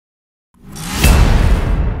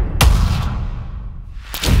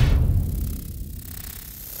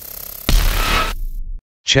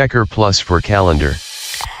Checker Plus for calendar.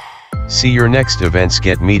 See your next events,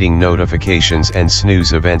 get meeting notifications and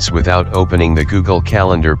snooze events without opening the Google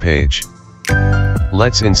Calendar page.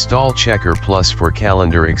 Let's install Checker Plus for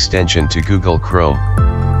calendar extension to Google Chrome.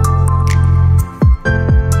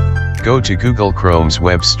 Go to Google Chrome's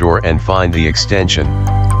web store and find the extension.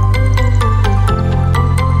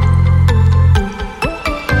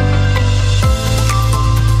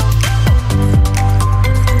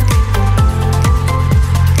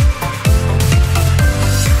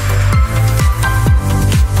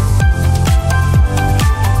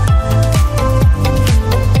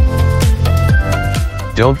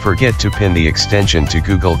 Don't forget to pin the extension to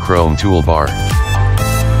Google Chrome toolbar.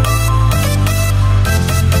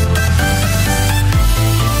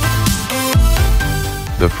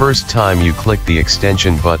 The first time you click the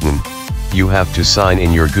extension button, you have to sign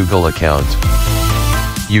in your Google account.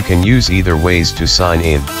 You can use either ways to sign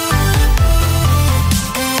in.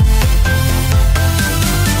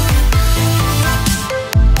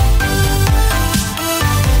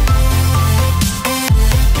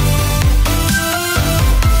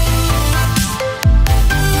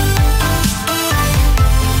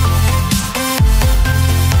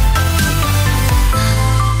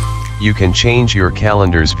 You can change your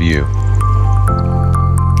calendar's view.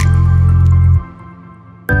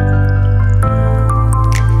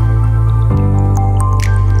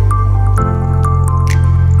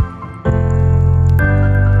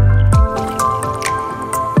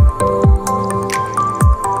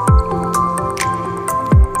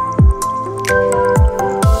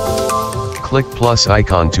 Click plus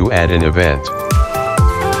icon to add an event.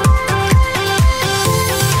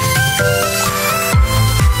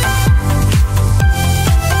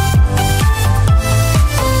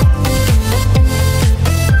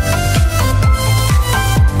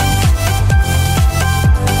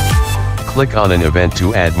 Click on an event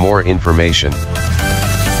to add more information.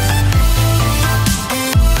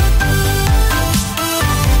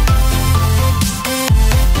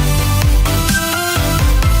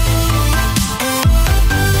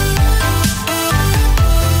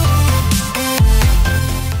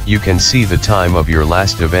 You can see the time of your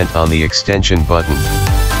last event on the extension button.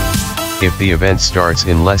 If the event starts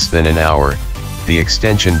in less than an hour, the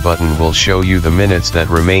extension button will show you the minutes that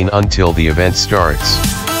remain until the event starts.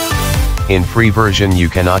 In free version you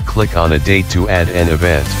cannot click on a date to add an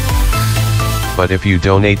event. But if you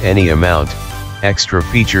donate any amount, extra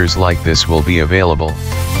features like this will be available.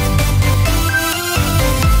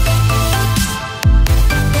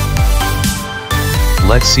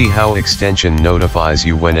 Let's see how extension notifies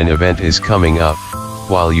you when an event is coming up.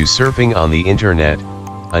 While you surfing on the internet,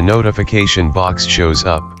 a notification box shows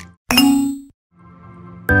up.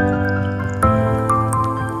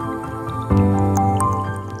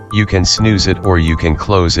 You can snooze it or you can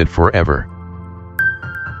close it forever.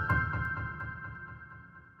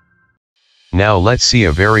 Now let's see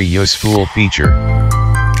a very useful feature.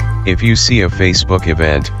 If you see a Facebook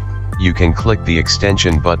event, you can click the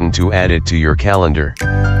extension button to add it to your calendar.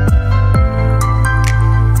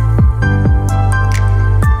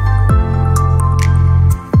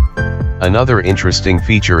 Another interesting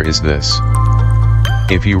feature is this.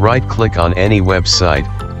 If you right-click on any website,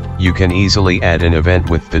 you can easily add an event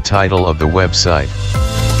with the title of the website.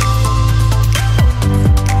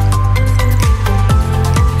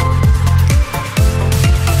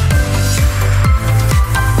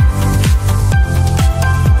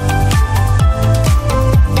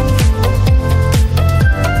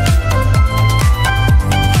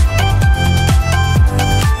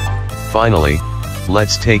 Finally,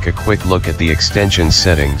 let's take a quick look at the extension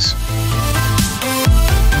settings.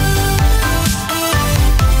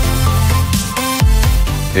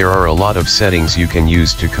 There are a lot of settings you can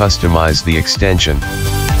use to customize the extension.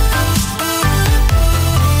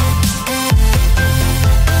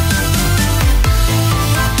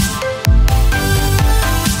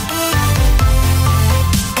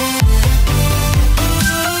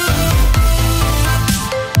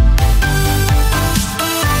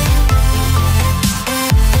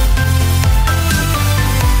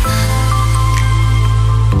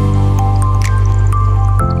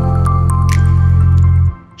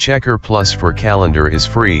 Checker Plus for calendar is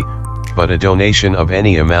free, but a donation of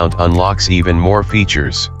any amount unlocks even more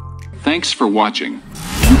features. Thanks for watching.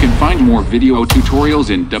 You can find more video tutorials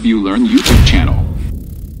in wlearn YouTube channel.